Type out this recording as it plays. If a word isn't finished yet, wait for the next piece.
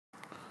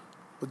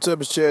What's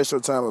up, it's Chad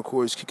Showtime, of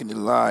course, kicking it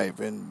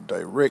live and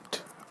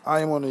direct.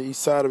 I am on the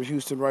east side of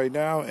Houston right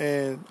now,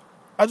 and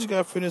I just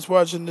got finished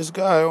watching this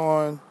guy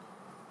on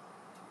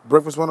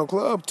Breakfast One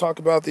Club talk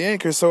about the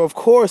anchor. So, of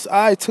course,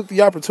 I took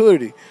the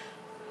opportunity.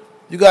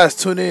 You guys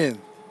tune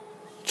in.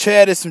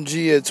 Chad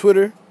SMG at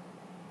Twitter.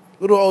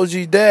 Little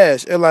OG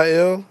Dash,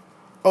 LIL.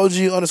 OG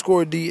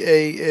underscore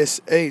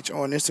DASH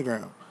on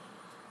Instagram.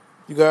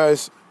 You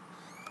guys,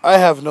 I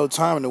have no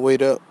time to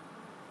wait up.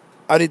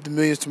 I need the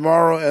millions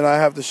tomorrow, and I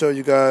have to show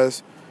you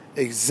guys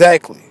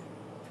exactly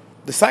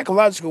the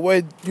psychological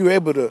way you're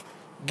able to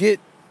get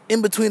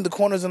in between the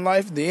corners in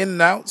life, the in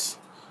and outs.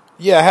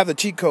 Yeah, I have the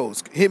cheat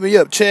codes. Hit me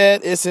up,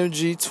 Chad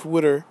SMG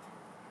Twitter.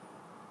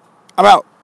 I'm out.